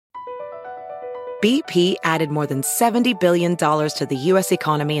BP added more than $70 billion to the U.S.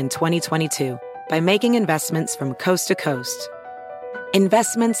 economy in 2022 by making investments from coast to coast.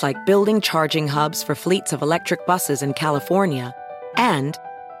 Investments like building charging hubs for fleets of electric buses in California and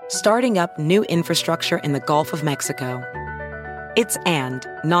starting up new infrastructure in the Gulf of Mexico. It's and,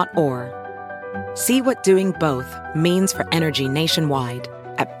 not or. See what doing both means for energy nationwide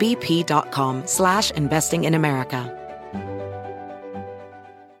at bp.com/investing in America.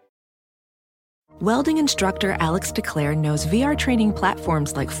 Welding instructor Alex DeClaire knows VR training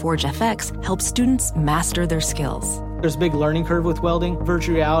platforms like Forge FX help students master their skills. There's a big learning curve with welding.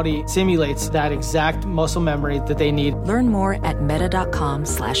 Virtual reality simulates that exact muscle memory that they need. Learn more at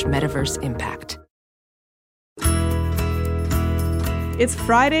meta.com/metaverseimpact. It's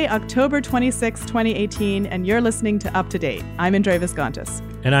Friday, October 26, 2018, and you're listening to Up to Date. I'm Indre Viscontis.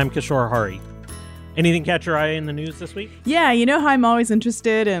 And I'm Kishore Hari. Anything catch your eye in the news this week? Yeah, you know how I'm always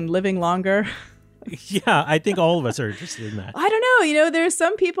interested in living longer? Yeah, I think all of us are interested in that. I don't know. There's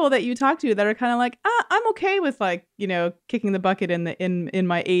some people that you talk to that are kind of like, I'm okay with kicking the bucket in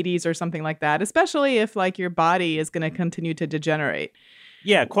my 80s or something like that, especially if your body is going to continue to degenerate.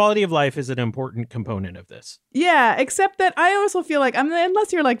 Yeah, quality of life is an important component of this. Yeah, except that I also feel like,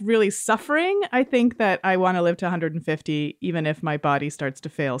 unless you're really suffering, I think that I want to live to 150, even if my body starts to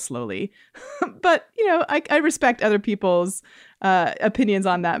fail slowly. But, I respect other people's opinions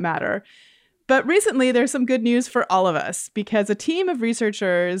on that matter. But recently, there's some good news for all of us because a team of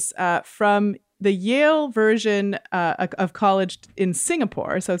researchers from the Yale version of college in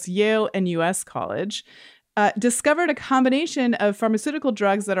Singapore, so it's Yale and US College, discovered a combination of pharmaceutical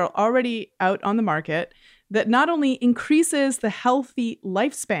drugs that are already out on the market that not only increases the healthy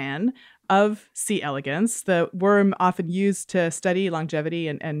lifespan of C. elegans, the worm often used to study longevity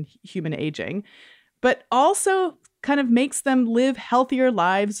and human aging, but also kind of makes them live healthier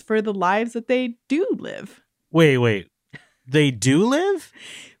lives for the lives that they do live. Wait. They do live?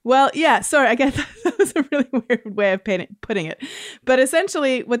 Well, yeah, sorry, I guess that was a really weird way of putting it. But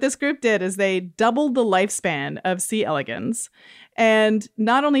essentially, what this group did is they doubled the lifespan of C. elegans. And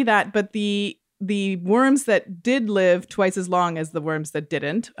not only that, but the worms that did live twice as long as the worms that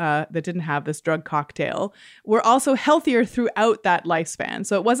didn't have this drug cocktail, were also healthier throughout that lifespan.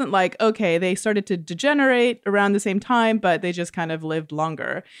 So it wasn't like, okay, they started to degenerate around the same time, but they just kind of lived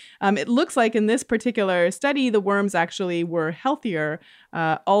longer. It looks like in this particular study, the worms actually were healthier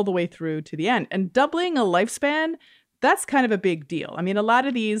all the way through to the end. And doubling a lifespan, that's kind of a big deal. A lot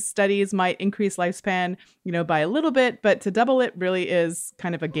of these studies might increase lifespan, by a little bit, but to double it really is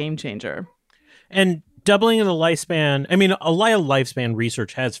kind of a game changer. And doubling the lifespan, a lot of lifespan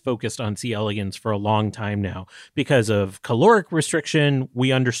research has focused on C. elegans for a long time now. Because of caloric restriction,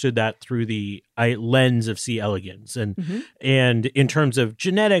 we understood that through the lens of C. elegans. And in terms of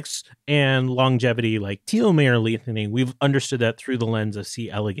genetics and longevity, like telomere lengthening, we've understood that through the lens of C.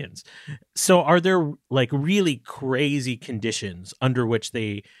 elegans. So are there really crazy conditions under which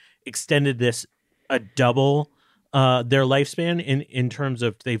they extended this a double their lifespan in terms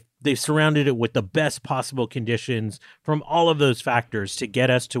of they've surrounded it with the best possible conditions from all of those factors to get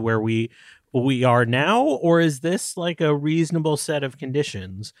us to where we are now? Or is this a reasonable set of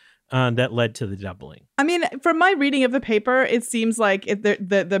conditions that led to the doubling? From my reading of the paper, it seems like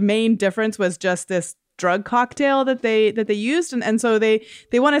the main difference was just this drug cocktail that they used, and so they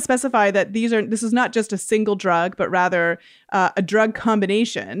want to specify that this is not just a single drug, but rather a drug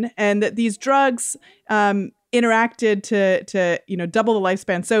combination, and that these drugs interacted to double the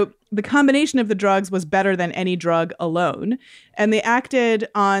lifespan. So the combination of the drugs was better than any drug alone, and they acted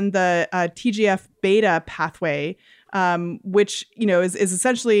on the TGF beta pathway, which is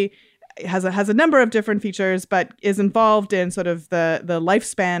essentially has a number of different features, but is involved in sort of the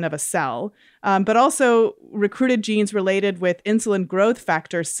lifespan of a cell, but also recruited genes related with insulin growth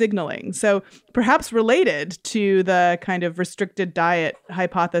factor signaling. So perhaps related to the kind of restricted diet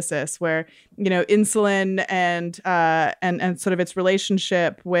hypothesis, where insulin and sort of its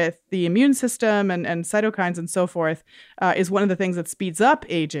relationship with the immune system and cytokines and so forth is one of the things that speeds up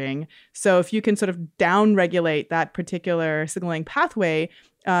aging. So if you can sort of downregulate that particular signaling pathway,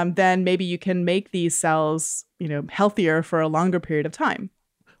 then maybe you can make these cells, healthier for a longer period of time.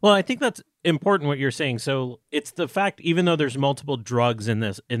 Well, I think that's important what you're saying. So it's the fact, even though there's multiple drugs in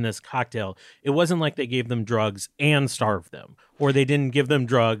this cocktail, it wasn't like they gave them drugs and starved them, or they didn't give them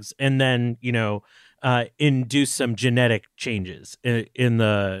drugs and then, induce some genetic changes in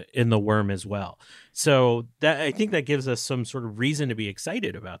the worm as well. So that, I think that gives us some sort of reason to be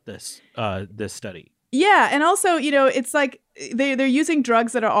excited about this study. Yeah. And also, it's like they're using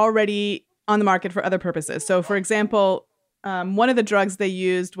drugs that are already on the market for other purposes. So, for example, One of the drugs they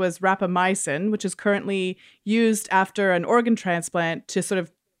used was rapamycin, which is currently used after an organ transplant to sort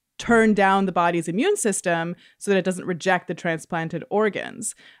of turn down the body's immune system so that it doesn't reject the transplanted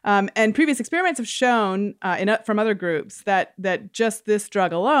organs. And previous experiments have shown from other groups that just this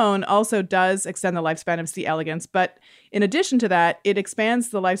drug alone also does extend the lifespan of C. elegans. But in addition to that, it expands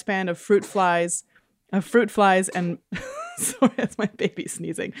the lifespan of fruit flies and sorry, that's my baby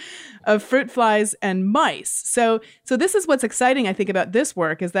sneezing, of fruit flies and mice. So this is what's exciting, I think, about this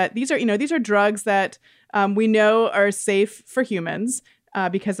work is that these are drugs that we know are safe for humans.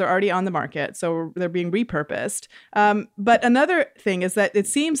 Because they're already on the market, so they're being repurposed. But another thing is that it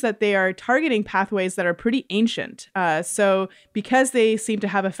seems that they are targeting pathways that are pretty ancient. So because they seem to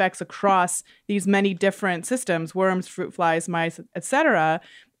have effects across these many different systems, worms, fruit flies, mice, etc.,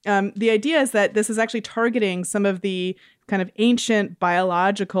 the idea is that this is actually targeting some of the kind of ancient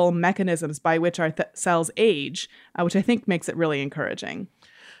biological mechanisms by which our cells age, which I think makes it really encouraging.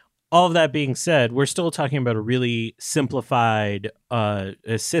 All of that being said, we're still talking about a really simplified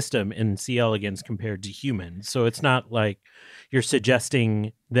system in C. elegans compared to humans. So it's not like you're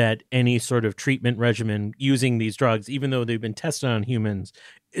suggesting that any sort of treatment regimen using these drugs, even though they've been tested on humans,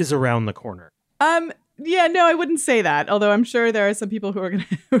 is around the corner. Yeah, no, I wouldn't say that. Although I'm sure there are some people who are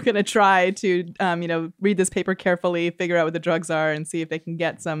going to try to, read this paper carefully, figure out what the drugs are, and see if they can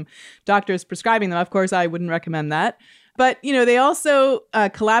get some doctors prescribing them. Of course, I wouldn't recommend that. But, they also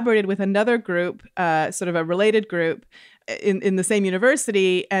collaborated with another group, sort of a related group in the same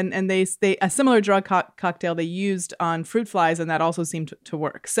university. And they a similar drug cocktail they used on fruit flies, and that also seemed to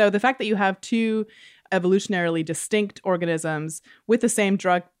work. So the fact that you have two evolutionarily distinct organisms with the same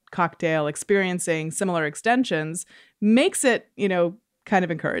drug cocktail experiencing similar extensions makes it, kind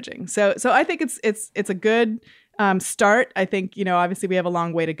of encouraging. So I think it's a good start. I think, obviously we have a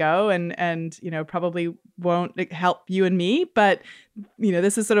long way to go and probably won't help you and me, but,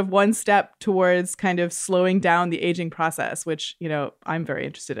 this is sort of one step towards kind of slowing down the aging process, which, I'm very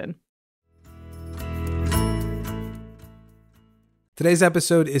interested in. Today's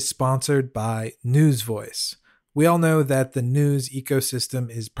episode is sponsored by Newsvoice. We all know that the news ecosystem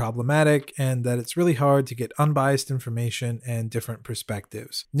is problematic and that it's really hard to get unbiased information and different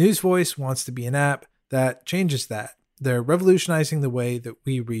perspectives. Newsvoice wants to be an app that changes that. They're revolutionizing the way that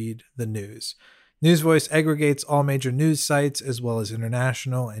we read the news. Newsvoice aggregates all major news sites as well as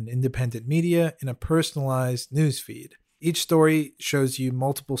international and independent media in a personalized news feed. Each story shows you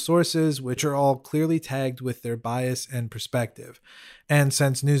multiple sources, which are all clearly tagged with their bias and perspective. And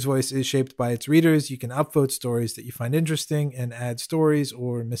since Newsvoice is shaped by its readers, you can upvote stories that you find interesting and add stories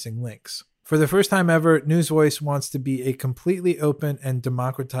or missing links. For the first time ever, Newsvoice wants to be a completely open and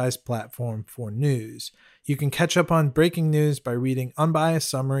democratized platform for news. You can catch up on breaking news by reading unbiased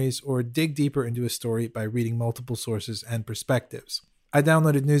summaries or dig deeper into a story by reading multiple sources and perspectives. I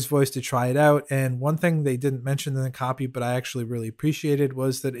downloaded Newsvoice to try it out, and one thing they didn't mention in the copy but I actually really appreciated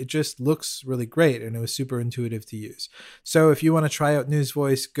was that it just looks really great and it was super intuitive to use. So if you want to try out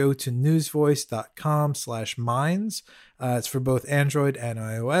Newsvoice, go to newsvoice.com/minds. It's for both Android and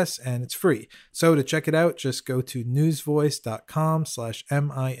iOS, and it's free. So to check it out, just go to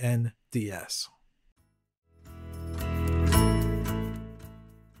newsvoice.com/minds.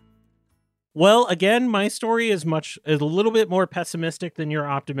 Well, again, my story is a little bit more pessimistic than your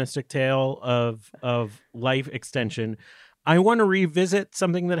optimistic tale of life extension. I want to revisit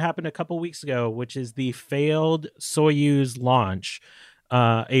something that happened a couple weeks ago, which is the failed Soyuz launch,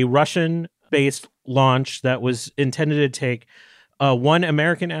 a Russian-based launch that was intended to take one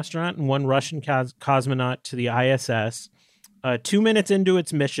American astronaut and one Russian cosmonaut to the ISS. 2 minutes into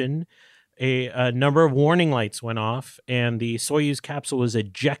its mission, a number of warning lights went off, and the Soyuz capsule was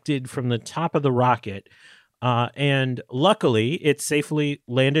ejected from the top of the rocket. And luckily, it safely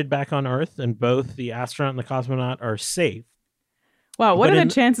landed back on Earth, and both the astronaut and the cosmonaut are safe. Wow, what are the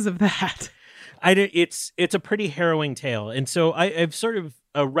chances of that? It's a pretty harrowing tale. And so I've sort of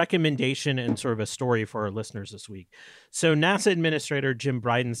a recommendation and sort of a story for our listeners this week. So NASA Administrator Jim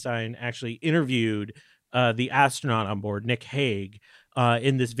Bridenstine actually interviewed the astronaut on board, Nick Hague,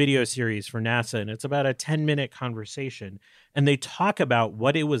 in this video series for NASA, and it's about a 10-minute conversation, and they talk about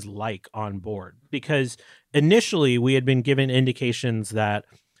what it was like on board, because initially we had been given indications that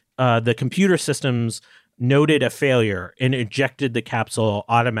the computer systems noted a failure and ejected the capsule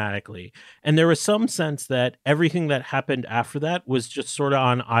automatically, and there was some sense that everything that happened after that was just sort of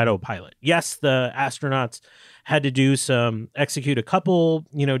on autopilot. Yes, the astronauts had to execute a couple,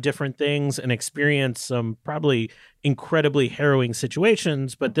 different things and experience some probably incredibly harrowing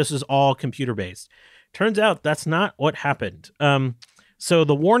situations, but this is all computer-based. Turns out that's not what happened. So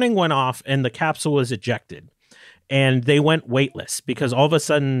the warning went off and the capsule was ejected. and they went weightless because all of a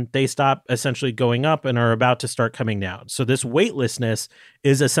sudden they stop essentially going up and are about to start coming down. So this weightlessness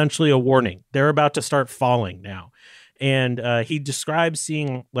is essentially a warning. They're about to start falling now. And he describes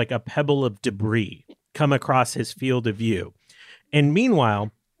seeing like a pebble of debris come across his field of view. And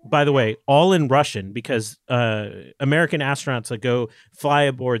meanwhile, by the way, all in Russian, because American astronauts that go fly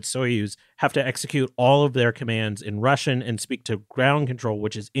aboard Soyuz have to execute all of their commands in Russian and speak to ground control,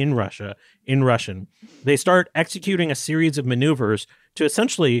 which is in Russia, in Russian. They start executing a series of maneuvers to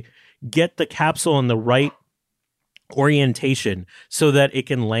essentially get the capsule in the right orientation so that it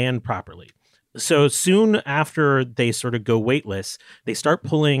can land properly. So soon after they sort of go weightless, they start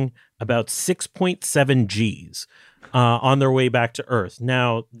pulling about 6.7 Gs. On their way back to Earth.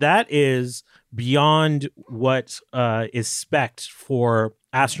 Now, that is beyond what is spec'd for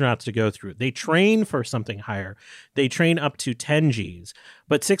astronauts to go through. They train for something higher. They train up to 10 Gs,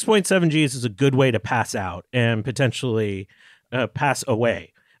 but 6.7 Gs is a good way to pass out and potentially pass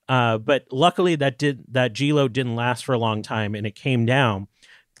away. But luckily, that G load didn't last for a long time, and it came down.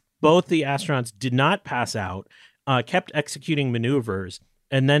 Both the astronauts did not pass out, kept executing maneuvers,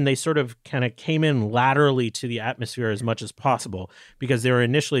 and then they sort of kind of came in laterally to the atmosphere as much as possible because they were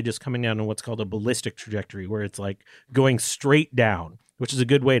initially just coming down in what's called a ballistic trajectory, where it's like going straight down, which is a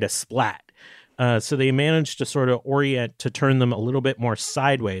good way to splat. So they managed to sort of orient to turn them a little bit more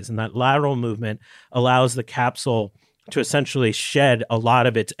sideways. And that lateral movement allows the capsule to essentially shed a lot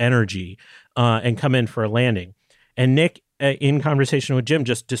of its energy and come in for a landing. And Nick, in conversation with Jim,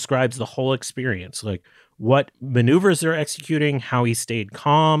 just describes the whole experience, like what maneuvers they're executing, how he stayed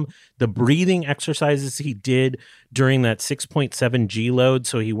calm, the breathing exercises he did during that 6.7 G load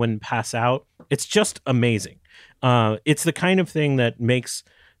so he wouldn't pass out. It's just amazing. It's the kind of thing that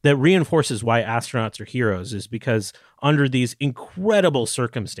reinforces why astronauts are heroes, is because under these incredible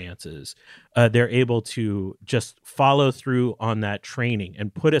circumstances, they're able to just follow through on that training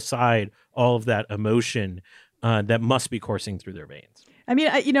and put aside all of that emotion that must be coursing through their veins. I mean,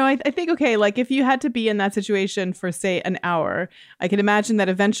 I think, okay, like if you had to be in that situation for, say, an hour, I can imagine that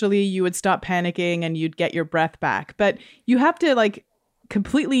eventually you would stop panicking and you'd get your breath back. But you have to like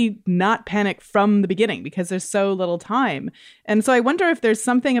completely not panic from the beginning because there's so little time. And so I wonder if there's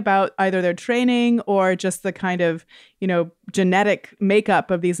something about either their training or just the kind of, genetic makeup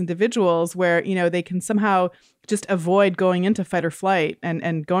of these individuals where, they can somehow just avoid going into fight or flight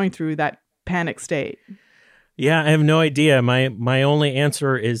and going through that panic state. Yeah, I have no idea. My only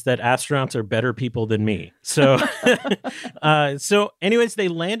answer is that astronauts are better people than me. So, anyways, they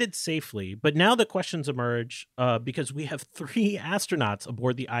landed safely. But now the questions emerge because we have 3 astronauts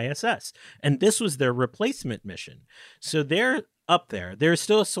aboard the ISS, and this was their replacement mission. So they're up there. There's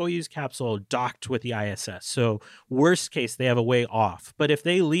still a Soyuz capsule docked with the ISS. So worst case, they have a way off. But if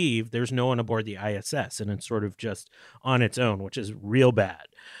they leave, there's no one aboard the ISS, and it's sort of just on its own, which is real bad.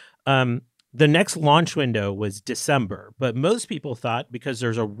 The next launch window was December, but most people thought because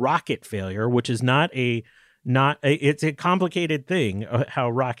there's a rocket failure, which is it's a complicated thing how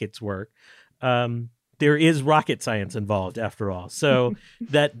rockets work. There is rocket science involved after all, so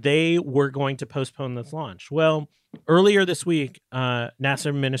that they were going to postpone this launch. Well, earlier this week, NASA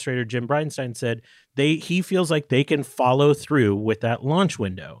Administrator Jim Bridenstine said he feels like they can follow through with that launch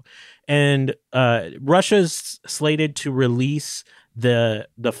window, and Russia's slated to release the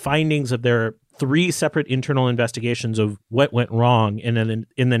findings of their 3 separate internal investigations of what went wrong in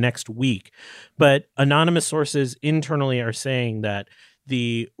the next week. But anonymous sources internally are saying that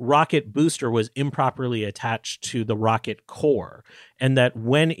the rocket booster was improperly attached to the rocket core, and that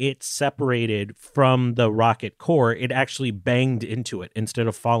when it separated from the rocket core, it actually banged into it instead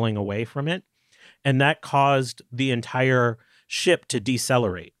of falling away from it. And that caused the entire ship to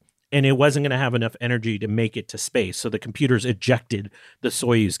decelerate. And it wasn't going to have enough energy to make it to space. So the computers ejected the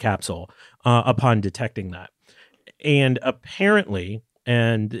Soyuz capsule upon detecting that. And apparently,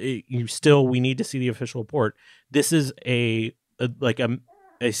 we need to see the official report, this is a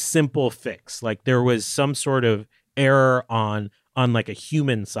simple fix. Like there was some sort of error on like a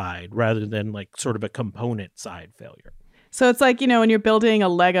human side rather than like sort of a component side failure. So it's like, when you're building a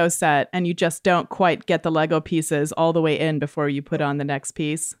Lego set and you just don't quite get the Lego pieces all the way in before you put on the next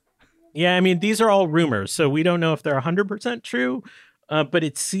piece. Yeah, I mean, these are all rumors, so we don't know if they're 100% true, but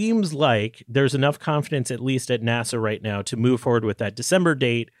it seems like there's enough confidence, at least at NASA right now, to move forward with that December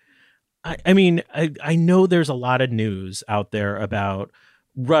date. I know there's a lot of news out there about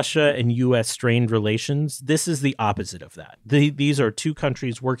Russia and U.S. strained relations. This is the opposite of that. These are 2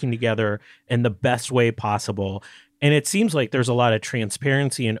 countries working together in the best way possible. And it seems like there's a lot of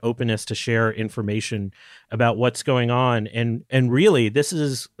transparency and openness to share information about what's going on. And really, this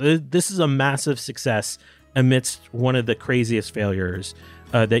is a massive success amidst one of the craziest failures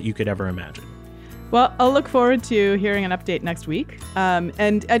that you could ever imagine. Well, I'll look forward to hearing an update next week.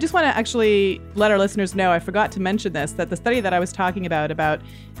 And I just want to actually let our listeners know, I forgot to mention this, that the study that I was talking about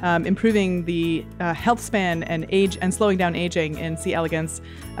improving the health span and age and slowing down aging in C. elegans,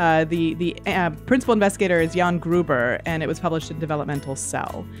 the principal investigator is Jan Gruber, and it was published in Developmental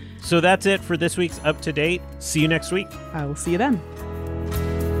Cell. So that's it for this week's Up to Date. See you next week. I will see you then.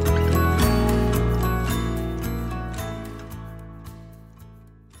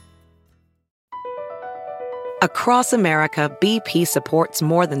 Across America, BP supports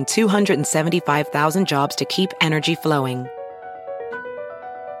more than 275,000 jobs to keep energy flowing.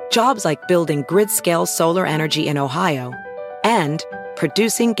 Jobs like building grid-scale solar energy in Ohio and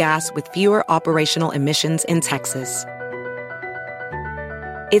producing gas with fewer operational emissions in Texas.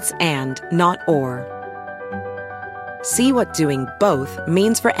 It's and, not or. See what doing both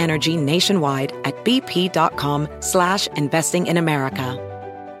means for energy nationwide at bp.com/investing in America.